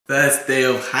First day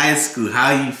of high school,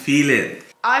 how are you feeling?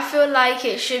 I feel like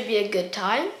it should be a good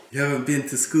time. You haven't been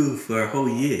to school for a whole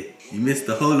year. You missed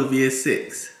the whole of year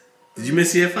 6. Did you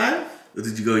miss year 5? Or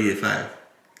did you go year 5?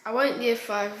 I went year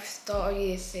 5, start of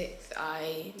year 6,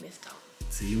 I missed out.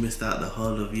 So you missed out the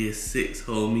whole of year 6,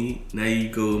 homie. Now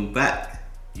you're going back.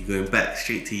 You're going back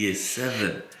straight to year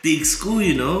 7. Big school,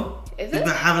 you know? Is You it?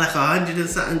 might have like 100 and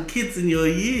something kids in your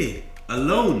year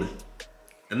alone.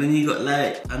 And then you got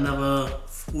like another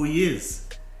 4 years.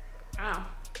 Wow.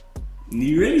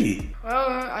 You ready? Well,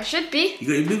 I should be. You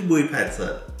got your big boy pants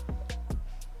on.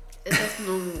 It's just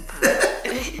normal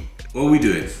pants. What are we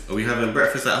doing? Are we having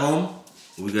breakfast at home?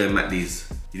 Or are we going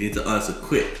McD's? You need to answer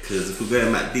quick, because if we're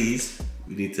going McD's,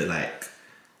 we need to like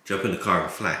jump in the car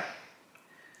and fly.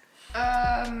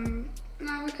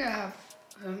 No, we could have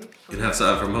You can have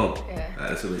something from home? Yeah.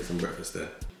 Alright, let's go make some breakfast there.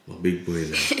 My big boy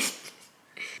there.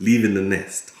 Leaving the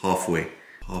nest, halfway.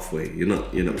 Halfway. You're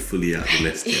not fully out the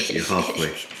nest yet, you're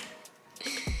halfway.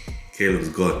 Caleb's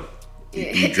gone.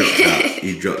 He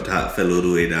dropped out, fell all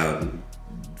the way down,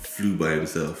 flew by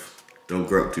himself. Don't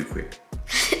grow up too quick.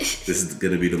 This is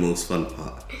gonna be the most fun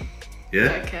part.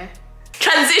 Yeah? Okay.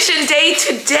 Transition day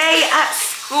today at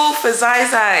school for Zai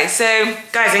Zai. So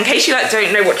guys, in case you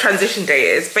don't know what transition day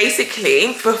is,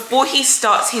 basically before he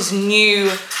starts his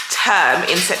new term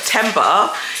in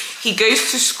September, he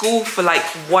goes to school for like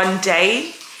 1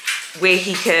 day where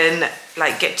he can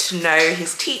like get to know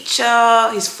his teacher,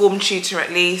 his form tutor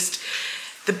at least,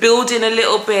 the building a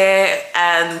little bit,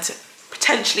 and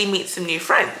potentially meet some new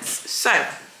friends. So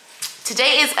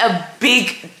today is a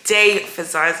big day for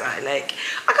Zai Zai. Like,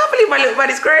 I can't believe my little man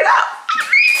is growing up.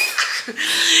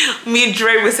 Me and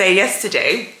Jerome were saying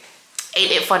yesterday,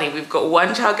 ain't it funny? We've got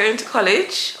one child going to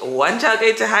college, one child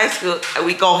going to high school, and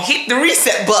we gonna hit the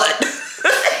reset button.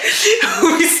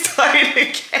 We started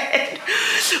again.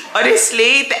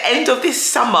 Honestly, the end of this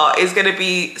summer is gonna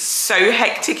be so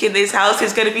hectic in this house.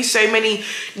 There's gonna be so many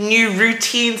new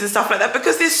routines and stuff like that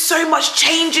because there's so much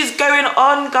changes going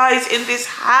on, guys, in this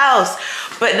house.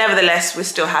 But nevertheless, we're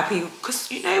still happy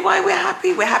because you know why we're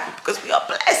happy? We're happy because we are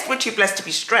blessed. We're too blessed to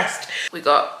be stressed. We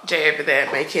got Jay over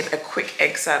there making a quick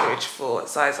egg sandwich for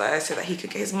Zai Zai so that he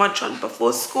could get his munch on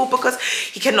before school because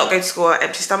he cannot go to school on an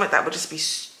empty stomach. That would just be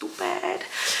stupid.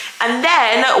 And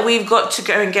then we've got to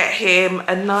go and get him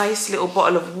a nice little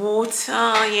bottle of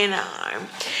water, you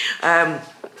know.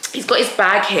 He's got his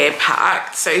bag here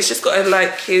packed, so he's just got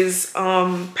like his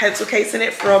pencil case in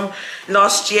it from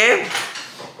last year.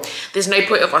 There's no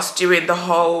point of us doing the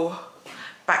whole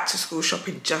back to school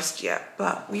shopping just yet,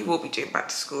 but we will be doing back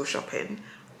to school shopping,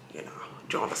 you know,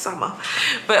 during the summer.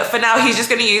 But for now, he's just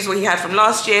gonna use what he had from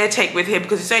last year, take with him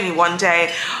because it's only 1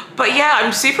 day. But yeah,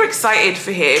 I'm super excited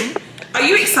for him. Are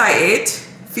you excited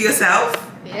for yourself?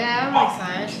 Yeah,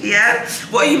 I'm excited. Yeah?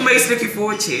 What are you most looking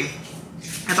forward to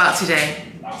about today?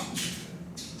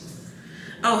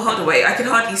 Oh, hold on, wait, I can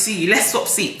hardly see you. Let's swap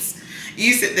seats.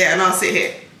 You sit there and I'll sit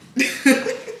here.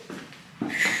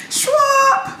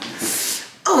 Swap!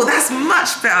 Oh, that's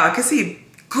much better. I can see a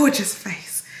gorgeous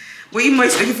face. What are you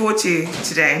most looking forward to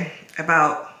today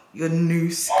about your new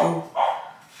school?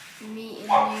 Meeting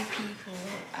new people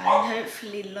and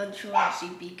hopefully lunch will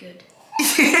actually be good.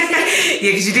 Yeah,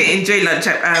 because you didn't enjoy lunch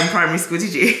at primary school,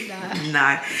 did you? No.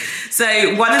 No.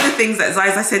 So one of the things that Zai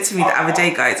Zai said to me the other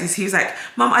day, guys, is he was like,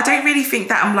 Mum, I don't really think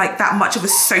that I'm like that much of a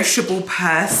sociable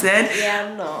person. Yeah,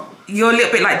 I'm not. You're a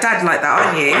little bit like Dad like that,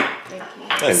 aren't you?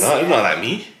 Thank you. No, you're not like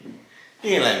me. You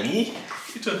ain't like me.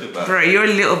 What you talking about? Bro, you're a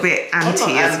little bit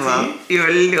anti as well. You're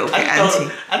a little bit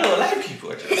anti. I don't like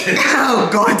people. Oh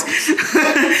God.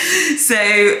 So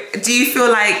do you feel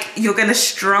like you're gonna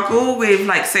struggle with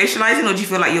like socializing, or do you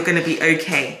feel like you're gonna be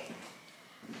okay?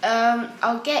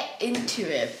 I'll get into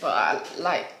it, but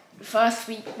like first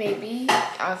week maybe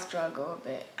I'll struggle a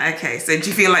bit. Okay, so do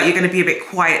you feel like you're gonna be a bit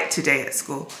quiet today at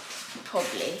school?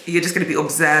 Probably. You're just gonna be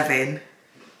observing.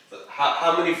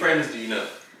 How many friends do you know?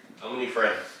 How many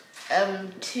friends?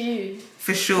 2.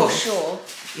 For sure. For sure.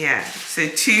 Yeah, so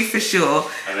 2 for sure,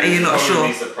 and you're you'll not sure.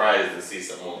 probably be surprised and see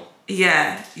some more.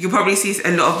 Yeah, you'll probably see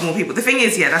a lot of more people. The thing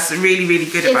is, yeah, that's really, really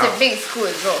good about. It's a big school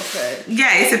as well, so.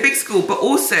 Yeah, it's a big school, but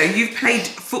also you've played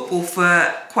football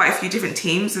for quite a few different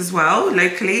teams as well,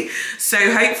 locally. So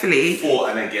hopefully. For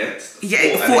and against.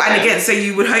 Yeah, for and against. So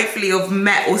you would hopefully have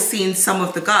met or seen some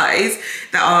of the guys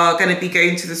that are going to be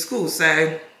going to the school.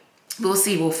 So we'll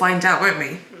see, we'll find out, won't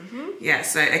we? Yeah,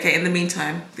 so, okay, in the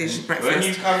meantime, there's your breakfast. When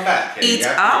you come back, eat You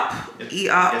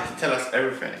have to tell us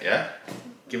everything, yeah?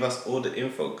 Give us all the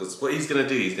info, because what he's going to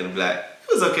do, he's going to be like,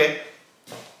 it was okay.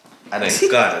 And then,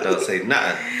 God, I don't say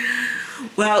nothing.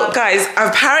 Well, guys,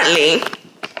 apparently,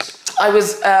 I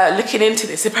was looking into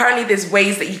this. Apparently there's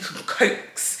ways that you can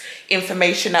coax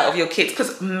information out of your kids,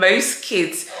 because most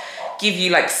kids give you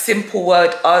like simple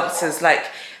word answers like,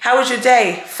 how was your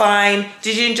day? Fine.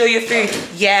 Did you enjoy your food?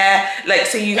 Yeah. Like,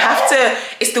 so you have to,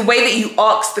 it's the way that you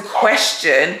ask the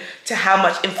question to how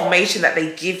much information that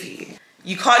they give you.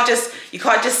 You can't just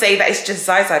say that it's just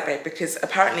Zai Zai, babe, because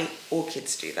apparently all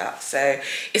kids do that. So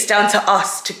it's down to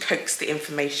us to coax the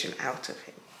information out of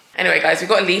him. Anyway, guys, we've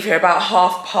got to leave here about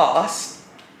past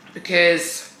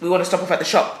because we want to stop off at the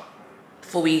shop.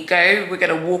 Before we go, we're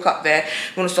going to walk up there.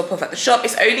 We want to stop off at the shop.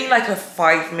 It's only like a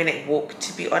 5-minute walk,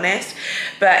 to be honest.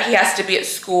 But he has to be at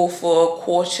school for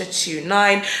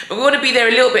 8:45. But we want to be there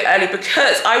a little bit early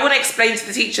because I want to explain to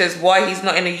the teachers why he's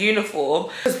not in a uniform.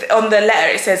 Because on the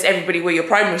letter, it says everybody wear your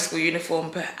primary school uniform.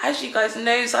 But as you guys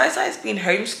know, Zai Zai has been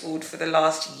homeschooled for the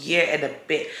last year and a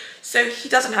bit. So he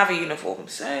doesn't have a uniform.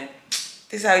 So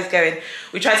this is how he's going.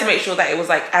 We tried to make sure that it was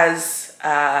like as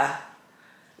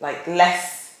like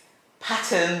less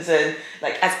patterns and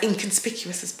like as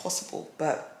inconspicuous as possible,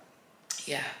 but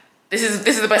yeah, this is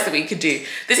the best that we could do.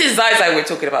 This is Zai Zai we're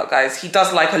talking about, guys. He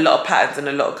does like a lot of patterns and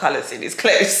a lot of colours in his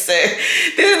clothes, so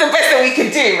this is the best that we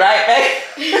can do, right, babe?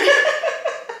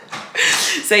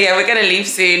 So yeah, we're gonna leave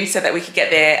soon so that we can get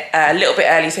there a little bit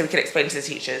early so we can explain to the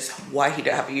teachers why he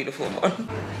don't have a uniform on.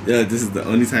 Yeah, this is the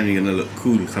only time you're gonna look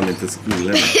cool coming to school,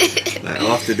 isn't it? Like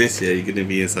after this year, you're gonna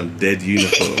be in some dead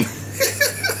uniform.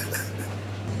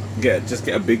 Just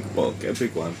get a big one,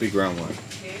 big round one.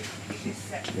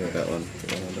 Yeah, that one.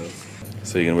 Get one of those.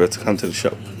 So you're gonna be able to come to the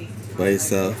shop by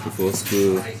yourself before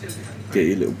school, get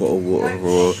your little bottle of water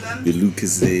or your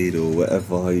Lucozade or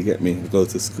whatever, you get me? Go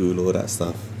to school, all that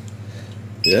stuff.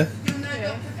 Yeah?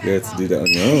 You have to do that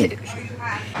on your own.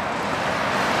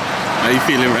 How are you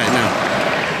feeling right now?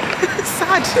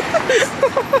 Sad.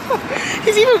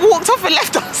 He's even walked off and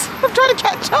left us. I'm trying to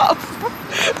catch up.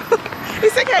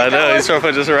 It's okay. I know, he's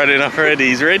proper just running up already.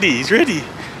 He's ready. He's ready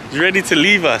to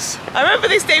leave us. I remember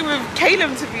this day with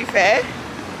Caleb, to be fair.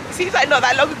 It seems like not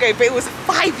that long ago, but it was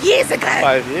 5 years ago.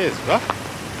 5 years, bro. You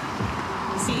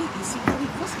see how he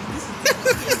was?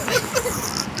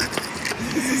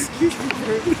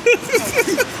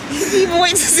 He didn't even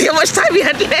wait to see how much time he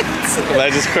had left. Well,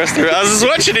 I just crossed the road. I was just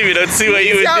watching him, to see what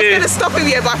you would do. I was going to stop him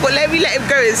here, but I thought, let me let him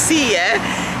go and see, yeah?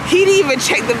 He didn't even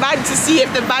check the man to see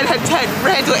if the man had turned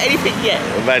red or anything yet.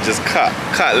 The man just cut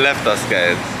left us,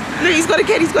 guys. No, he's got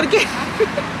again. Is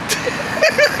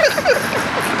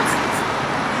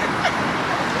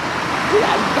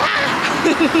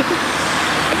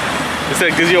that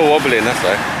because you're wobbling, that's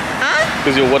why? Huh?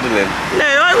 Because you're waddling. No,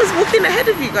 I was walking ahead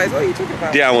of you guys. What are you talking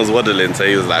about? Dion was waddling, so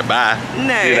he was like, bye. No,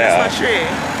 that's not true.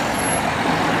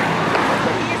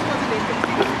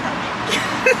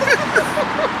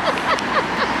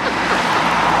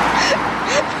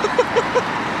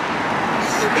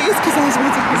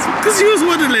 Because he was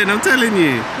waddling, I'm telling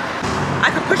you. I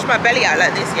can push my belly out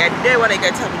like this, yeah? No one ain't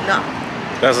gonna tell me no.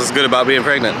 That's what's good about being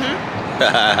pregnant.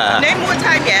 No more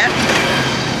time, yeah?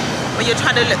 When you're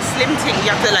trying to look slim thing,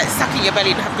 you have to like suck in your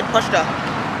belly and have good posture.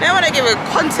 No one ain't give a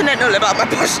continental about my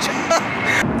posture.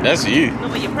 That's you.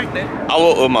 Not when you're pregnant. I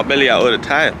walk with my belly out all the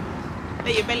time.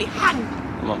 Let your belly hang.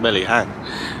 My belly hang.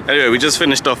 Anyway, we just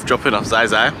finished off dropping off Zai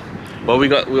Zai. What we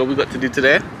got to do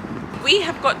today? We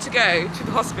have got to go to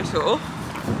the hospital.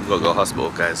 We've got to go to hospital,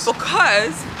 guys.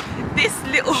 Because this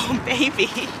little baby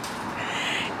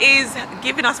is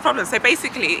giving us problems. So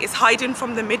basically it's hiding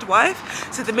from the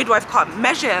midwife. So the midwife can't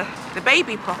measure the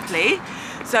baby properly.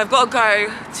 So I've got to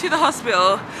go to the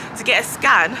hospital to get a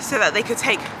scan so that they could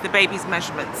take the baby's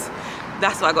measurements.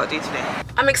 That's what I got to do today.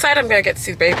 I'm excited I'm going to get to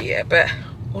see the baby here, but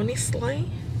honestly,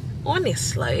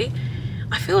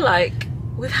 I feel like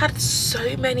we've had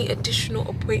so many additional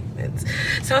appointments.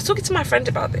 So I was talking to my friend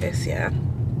about this, yeah?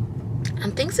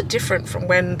 And things are different from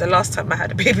when the last time I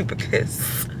had a baby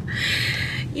because,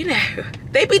 you know,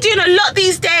 they be doing a lot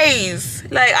these days.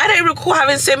 Like, I don't recall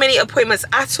having so many appointments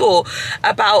at all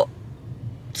about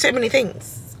so many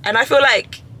things. And I feel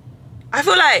like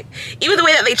even the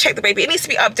way that they check the baby, it needs to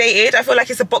be updated. I feel like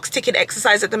it's a box ticking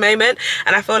exercise at the moment.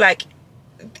 And I feel like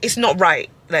it's not right.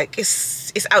 Like,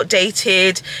 it's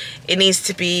outdated. It needs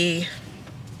to be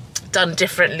done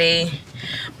differently.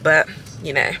 But,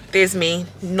 you know, there's me,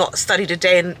 not studied a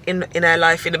day in her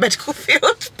life in the medical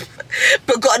field,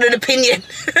 but got an opinion.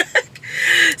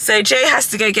 So Jay has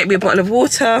to go get me a bottle of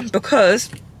water because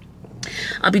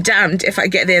I'll be damned if I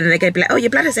get there and they're going to be like, oh,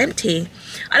 your bladder's empty.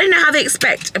 I don't know how they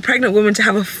expect a pregnant woman to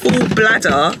have a full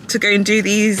bladder to go and do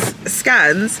these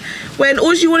scans when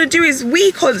all you want to do is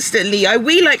wee constantly. I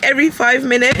wee like every 5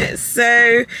 minutes.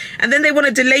 So, and then they want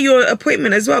to delay your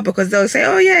appointment as well because they'll say,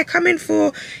 oh yeah, come in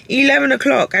for 11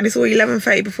 o'clock and it's all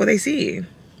 11:30 before they see you.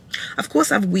 Of course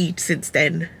I've weed since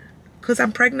then because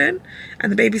I'm pregnant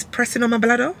and the baby's pressing on my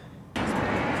bladder.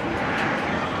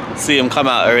 See him come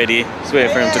out already. Just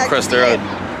waiting for him to cross the road.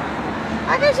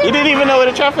 You didn't even know where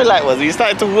the traffic light was. You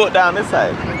started to walk down this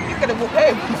side. He's gonna walk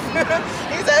home.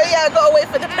 He's like, oh yeah, I gotta wait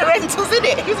for the parentals,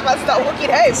 innit? He's about to start walking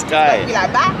home. Guy. Be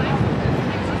like, bye.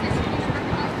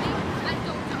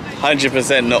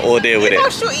 100% not all day with Look how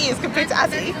it. short he is compared to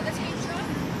Azzy.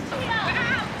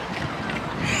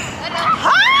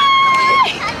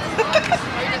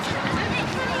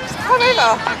 Come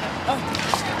over.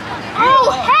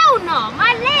 Oh, hell no,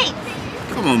 my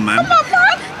legs. Come on, man. Come on,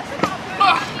 man.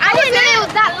 I didn't know it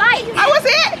was that light. How was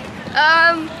it?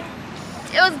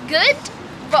 It was good,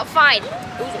 but fine.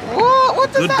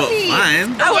 What does Good that but mean?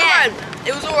 fine.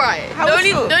 It was alright. How The was only,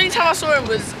 it? the only time I saw him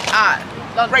was at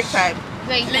lunch. Break time.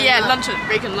 Yeah, lunch,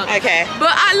 break and lunch. Okay.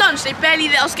 But at lunch, they barely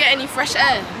let us get any fresh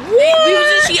air. We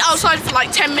was literally outside for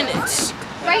like 10 minutes.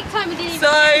 Break time we didn't So,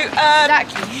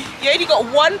 Exactly. you only got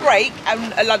one break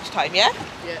and a lunchtime, yeah?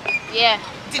 Yeah.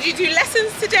 Did you do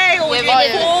lessons today or Yeah, did we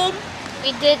you did. form?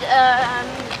 We did,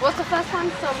 what's the first one?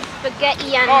 Some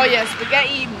spaghetti and... Oh yeah,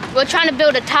 spaghetti. We're trying to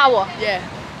build a tower. Yeah.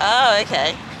 Oh,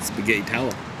 okay. Spaghetti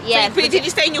tower. Yeah. So, did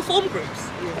you stay in your form groups?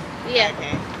 Yeah.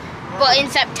 Okay. But in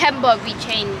September we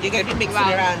changed. You're going to be mixing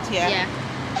around, yeah? Yeah.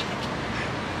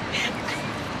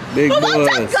 Big Well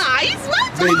done, boys. guys. Well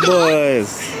done, Big guys.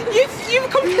 boys. You've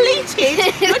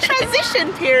completed your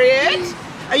transition period.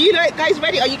 Are you guys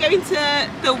ready? Are you going to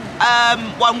the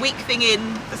 1 week thing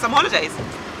in the summer holidays?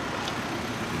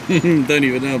 Don't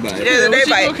even know about You it. don't know what's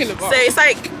he about it. talking about? So it's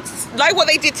like what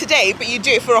they did today, but you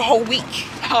do it for a whole week.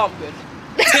 Oh, I'm good.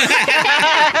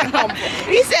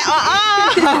 He said,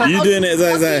 You doing it,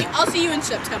 Zai? I'll see you in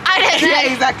September. I don't know.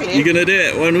 Yeah, exactly. You gonna do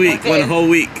it 1 week, Okay. 1 whole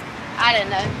week. I don't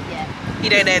know. Yeah. You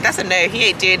don't know. That's a no. He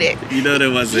ain't doing it. You know there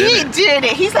was He it. ain't doing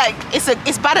it. He's like,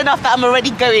 it's bad enough that I'm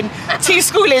already going to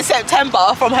school in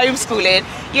September from homeschooling.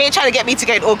 You ain't trying to get me to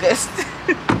go in August.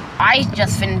 I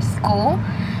just finished school.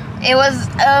 It was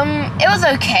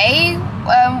okay.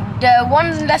 The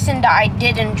one lesson that I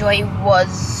did enjoy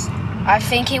was, I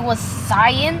think it was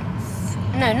science.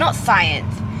 No, not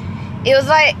science. It was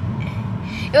like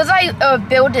a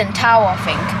building tower, I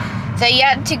think. So you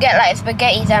had to get like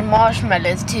spaghettis and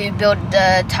marshmallows to build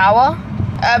the tower.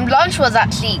 Lunch was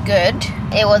actually good.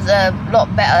 It was a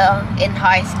lot better in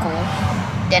high school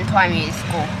than primary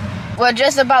school. We're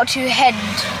just about to head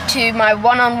to my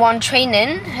one-on-one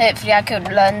training. Hopefully I could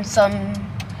learn some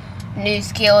new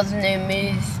skills, new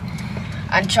moves,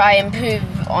 and try and improve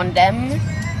on them.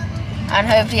 And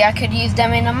hopefully I could use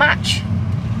them in a match.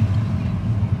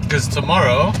 Because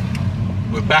tomorrow,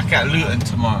 we're back at Luton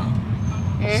tomorrow.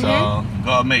 So,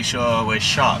 gotta make sure we're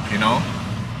sharp, you know?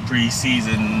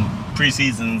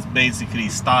 Pre-season's basically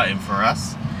starting for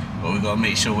us. But we gotta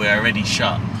make sure we're already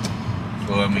sharp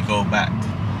for when we go back.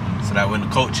 So that when the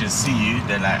coaches see you,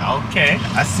 they're like, okay,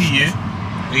 I see you.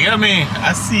 You get me?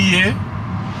 I see you.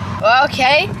 Well,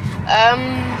 okay.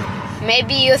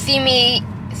 Maybe you'll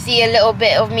see a little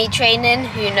bit of me training.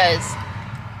 Who knows?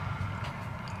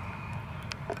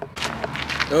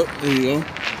 Oh, there you go.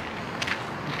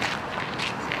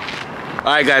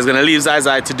 Alright guys, gonna leave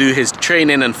Zai to do his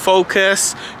training and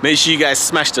focus. Make sure you guys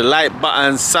smash the like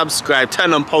button, subscribe,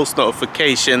 turn on post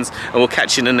notifications, and we'll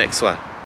catch you in the next one.